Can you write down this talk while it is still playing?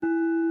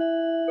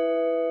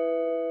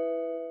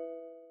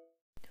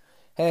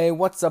Hey,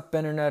 what's up,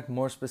 Internet?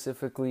 More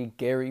specifically,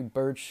 Gary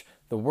Birch,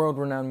 the world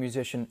renowned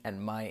musician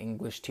and my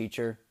English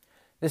teacher.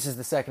 This is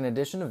the second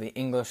edition of the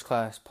English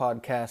Class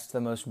Podcast, the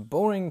most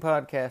boring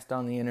podcast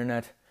on the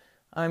Internet.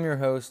 I'm your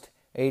host,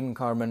 Aiden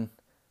Carmen.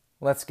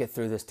 Let's get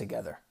through this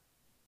together.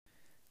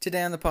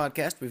 Today on the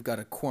podcast, we've got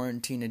a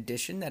quarantine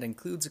edition that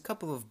includes a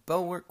couple of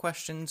bellwork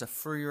questions, a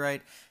free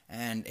write,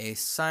 and a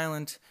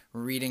silent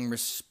reading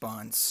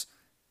response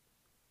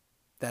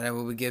that I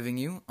will be giving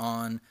you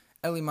on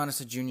Ellie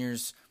Modesta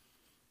Jr.'s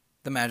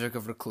The Magic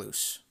of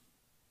Recluse.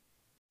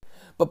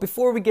 But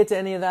before we get to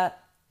any of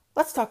that,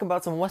 let's talk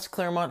about some West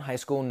Claremont High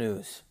School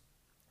news.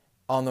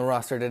 On the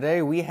roster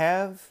today, we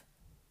have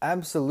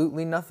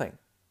absolutely nothing.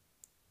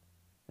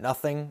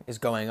 Nothing is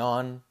going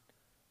on.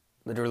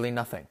 Literally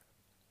nothing.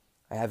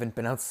 I haven't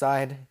been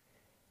outside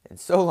in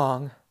so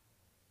long.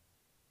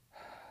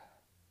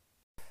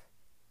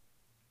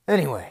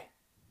 Anyway,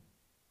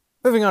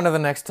 moving on to the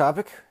next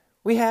topic,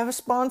 we have a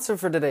sponsor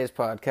for today's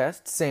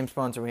podcast, same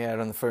sponsor we had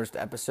on the first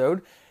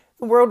episode,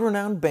 the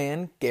world-renowned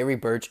band Gary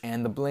Birch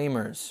and the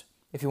Blamers.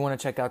 If you want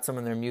to check out some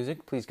of their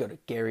music, please go to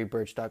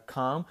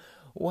GaryBirch.com.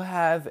 We'll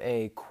have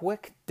a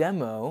quick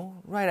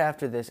demo right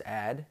after this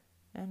ad,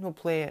 and we'll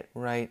play it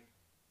right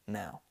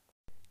now.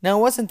 Now,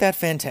 wasn't that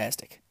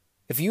fantastic?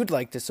 If you'd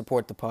like to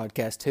support the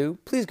podcast too,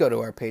 please go to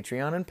our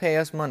Patreon and pay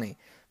us money.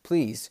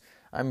 Please,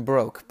 I'm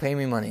broke. Pay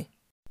me money.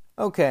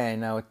 Okay,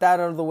 now with that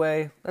out of the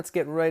way, let's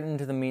get right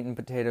into the meat and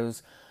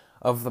potatoes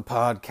of the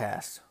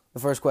podcast. The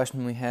first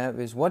question we have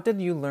is, what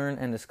did you learn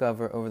and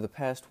discover over the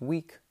past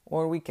week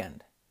or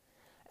weekend?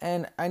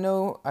 And I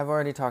know I've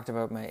already talked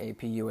about my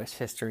AP US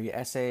History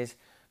essays,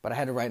 but I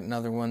had to write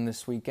another one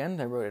this weekend.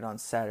 I wrote it on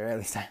Saturday. At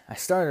least I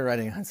started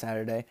writing it on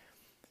Saturday.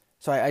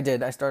 So I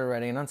did. I started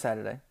writing it on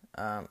Saturday.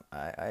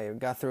 I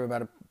got through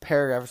about a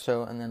paragraph or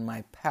so, and then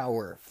my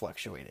power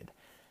fluctuated.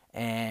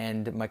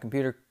 And my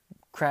computer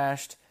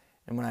crashed,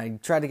 and when I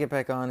tried to get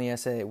back on the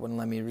essay, it wouldn't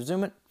let me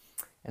resume it.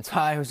 And so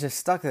I was just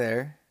stuck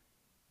there.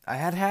 I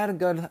had a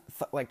good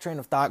train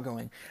of thought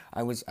going.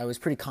 I was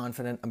pretty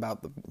confident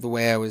about the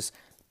way I was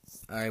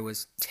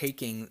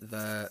taking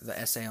the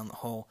essay on the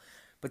whole.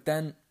 But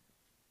then,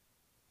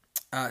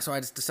 so I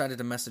just decided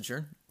to message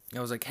her. I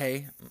was like,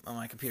 hey,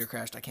 my computer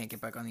crashed. I can't get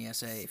back on the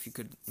essay. If you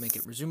could make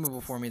it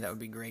resumable for me, that would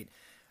be great.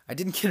 I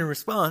didn't get a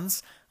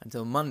response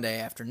until Monday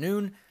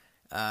afternoon,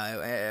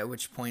 at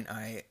which point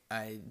I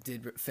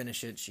did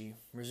finish it. She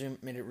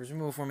made it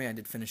resumable for me. I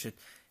did finish it.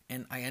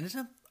 And I ended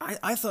up,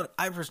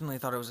 I personally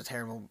thought it was a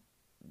terrible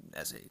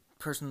essay.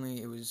 Personally,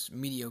 it was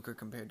mediocre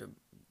compared to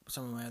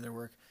some of my other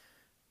work.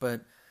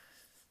 But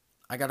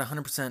I got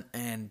 100%,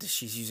 and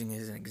she's using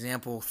it as an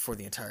example for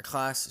the entire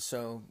class,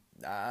 so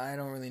I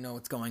don't really know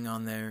what's going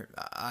on there.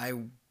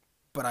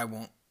 But I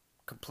won't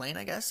complain,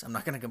 I guess. I'm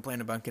not going to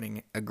complain about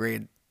getting a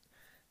grade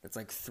that's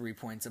like 3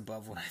 points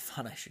above what I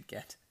thought I should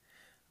get.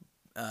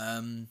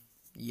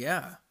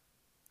 Yeah.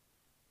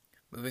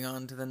 Moving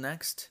on to the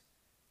next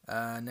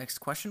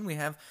question we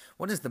have,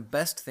 what is the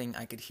best thing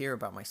I could hear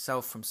about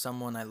myself from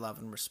someone I love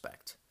and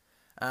respect?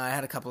 I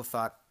had a couple of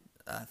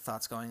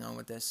thoughts going on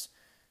with this.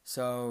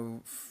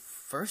 So,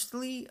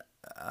 firstly,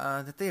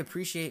 that they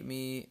appreciate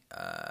me.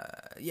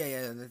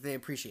 That they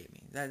appreciate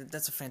me.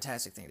 That's a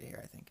fantastic thing to hear,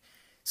 I think.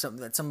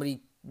 That somebody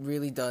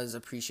really does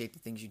appreciate the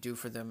things you do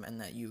for them, and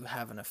that you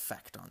have an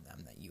effect on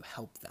them, that you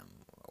help them,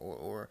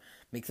 or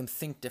make them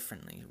think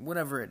differently,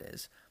 whatever it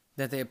is.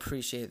 That they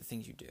appreciate the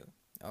things you do,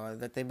 or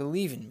that they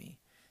believe in me.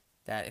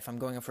 That if I'm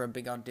going up for a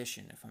big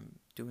audition, if I'm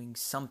doing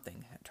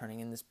something,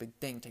 turning in this big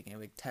thing, taking a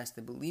big test,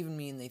 they believe in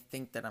me and they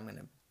think that I'm going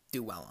to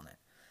do well on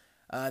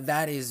it.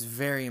 That is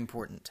very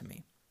important to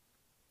me.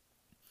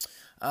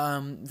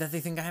 That they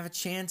think I have a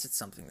chance at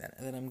something,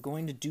 that I'm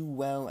going to do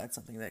well at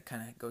something that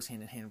kind of goes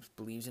hand in hand with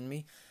believes in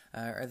me,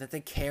 or that they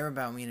care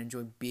about me and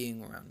enjoy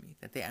being around me,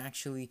 that they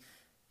actually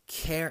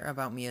care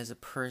about me as a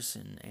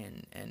person,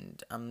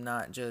 and I'm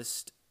not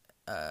just,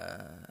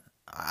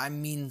 I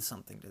mean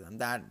something to them.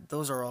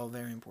 Those are all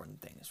very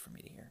important things for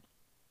me to hear.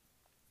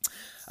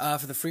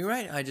 For the free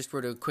write, I just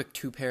wrote a quick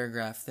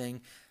 2-paragraph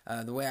thing.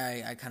 The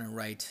way I kind of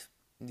write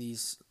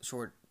these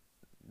short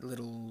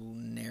little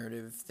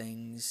narrative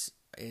things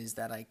is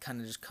that I kind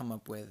of just come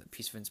up with a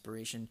piece of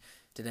inspiration.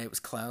 Today it was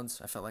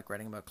clouds. I felt like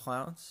writing about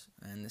clouds,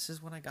 and this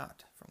is what I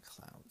got from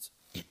clouds.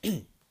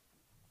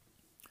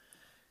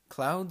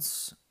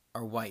 Clouds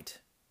are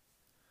white.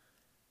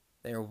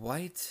 They are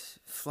white,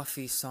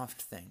 fluffy,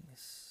 soft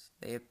things.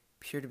 They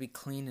appear to be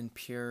clean and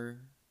pure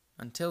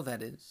until,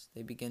 that is,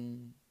 they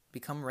become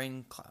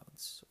rain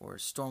clouds, or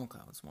storm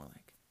clouds, more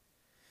like.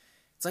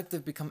 It's like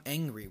they've become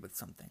angry with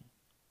something.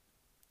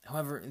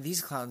 However,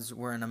 these clouds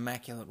were an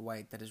immaculate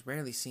white that is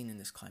rarely seen in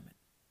this climate.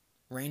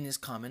 Rain is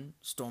common,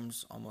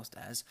 storms almost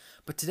as,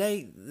 but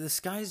today the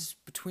skies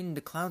between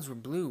the clouds were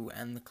blue,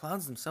 and the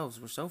clouds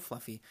themselves were so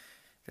fluffy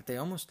that they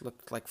almost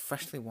looked like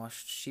freshly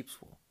washed sheep's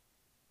wool.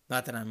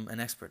 Not that I'm an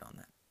expert on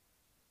that.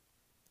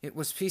 It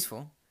was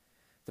peaceful.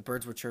 The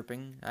birds were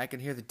chirping. I could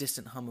hear the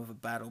distant hum of a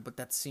battle, but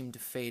that seemed to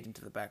fade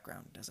into the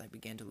background as I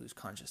began to lose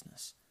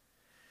consciousness.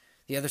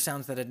 The other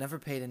sounds that I'd never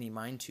paid any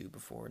mind to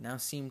before now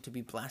seemed to be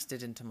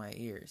blasted into my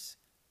ears,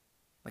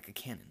 like a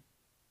cannon.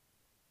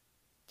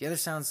 The other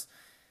sounds,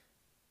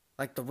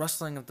 like the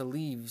rustling of the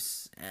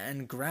leaves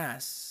and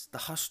grass, the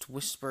hushed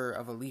whisper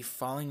of a leaf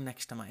falling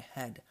next to my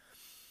head.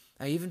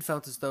 I even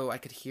felt as though I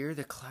could hear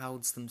the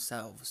clouds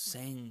themselves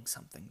saying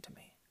something to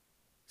me,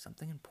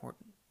 something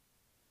important.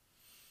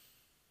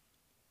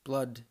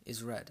 Blood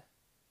is red,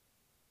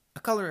 a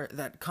color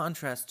that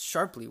contrasts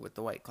sharply with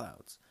the white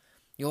clouds.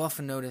 You'll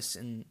often notice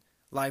in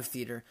live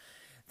theater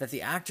that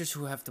the actors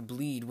who have to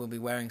bleed will be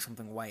wearing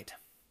something white,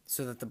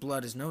 so that the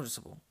blood is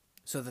noticeable,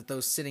 so that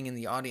those sitting in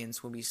the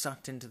audience will be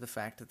sucked into the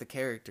fact that the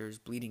character is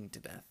bleeding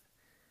to death.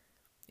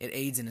 It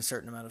aids in a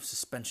certain amount of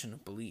suspension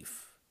of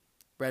belief.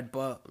 Red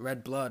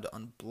blood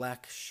on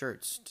black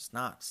shirts does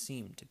not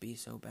seem to be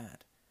so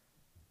bad.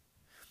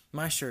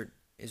 My shirt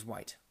is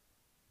white,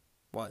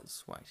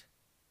 was white,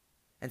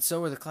 and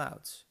so were the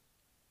clouds,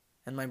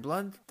 and my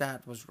blood,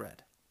 that was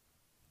red.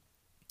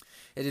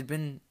 It had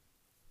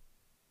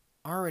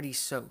already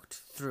soaked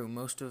through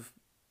most of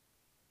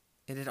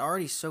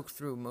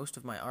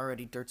my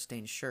already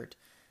dirt-stained shirt,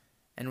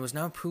 and was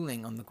now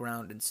pooling on the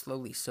ground and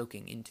slowly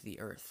soaking into the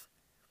earth.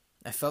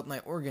 I felt my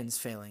organs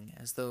failing,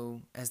 as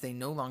they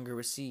no longer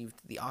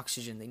received the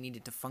oxygen they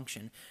needed to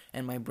function,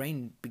 and my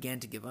brain began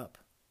to give up.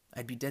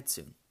 I'd be dead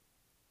soon.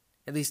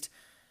 At least,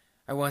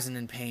 I wasn't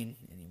in pain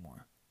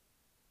anymore.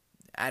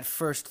 At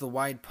first, the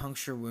wide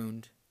puncture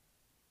wound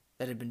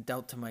that had been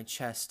dealt to my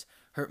chest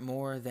hurt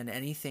more than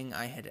anything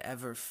I had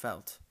ever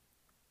felt.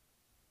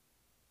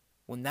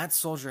 When that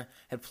soldier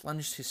had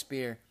plunged his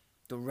spear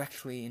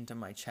directly into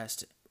my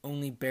chest,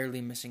 only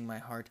barely missing my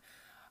heart,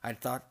 I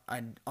thought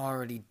I'd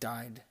already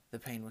died. The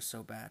pain was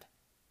so bad.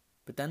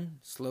 But then,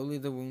 slowly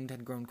the wound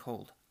had grown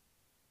cold.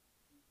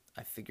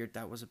 I figured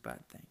that was a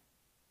bad thing.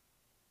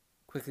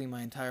 Quickly,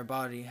 my entire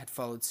body had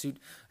followed suit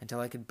until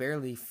I could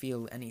barely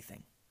feel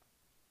anything.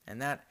 And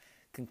that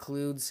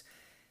concludes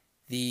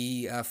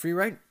the free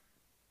write.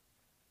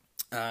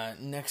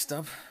 Next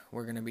up,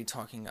 we're going to be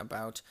talking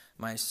about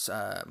my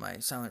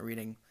silent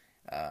reading.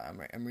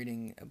 I'm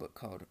reading a book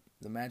called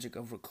The Magic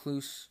of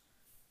Recluse,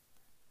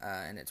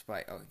 and it's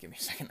by, give me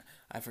a second,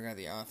 I forgot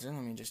the author,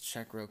 let me just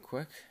check real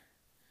quick.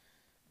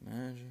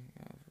 Magic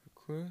of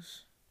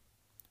Recluse.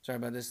 Sorry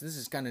about this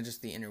is kind of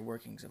just the inner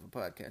workings of a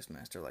podcast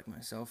master like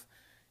myself.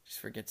 Just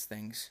forgets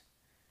things.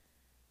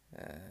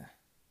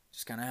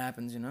 Just kind of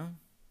happens, you know?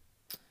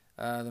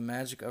 The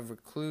Magic of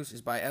Recluse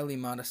is by Elie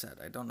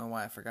Modisette. I don't know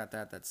why I forgot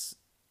that. That's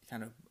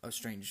kind of a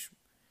strange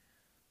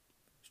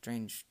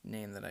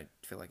name that I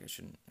feel like I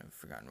shouldn't have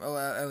forgotten. Well,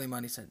 Elie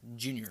Modisette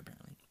Jr.,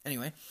 apparently.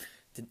 Anyway,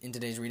 in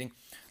today's reading,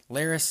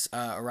 Laris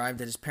arrived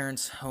at his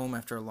parents' home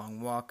after a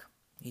long walk.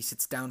 He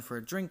sits down for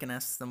a drink and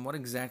asks them what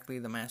exactly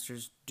the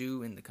masters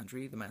do in the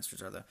country. The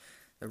masters are the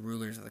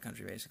rulers of the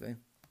country, basically.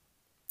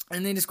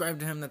 And they describe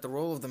to him that the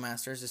role of the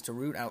masters is to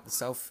root out the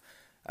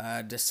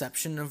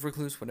self-deception of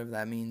Recluse, whatever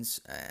that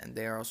means, and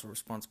they are also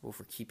responsible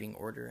for keeping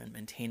order and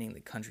maintaining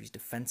the country's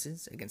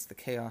defenses against the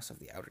chaos of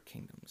the outer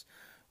kingdoms.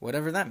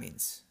 Whatever that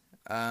means.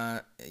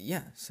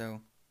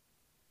 So,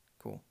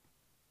 cool.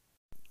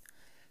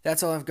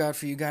 That's all I've got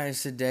for you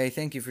guys today.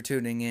 Thank you for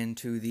tuning in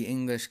to the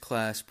English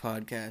Class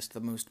Podcast,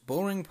 the most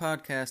boring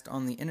podcast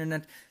on the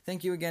internet.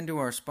 Thank you again to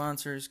our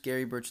sponsors,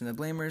 Gary Birch and the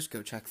Blamers.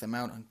 Go check them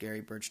out on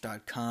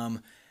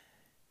GaryBirch.com.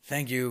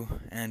 Thank you,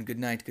 and good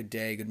night, good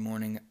day, good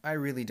morning. I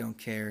really don't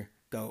care.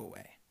 Go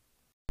away.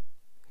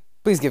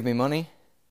 Please give me money.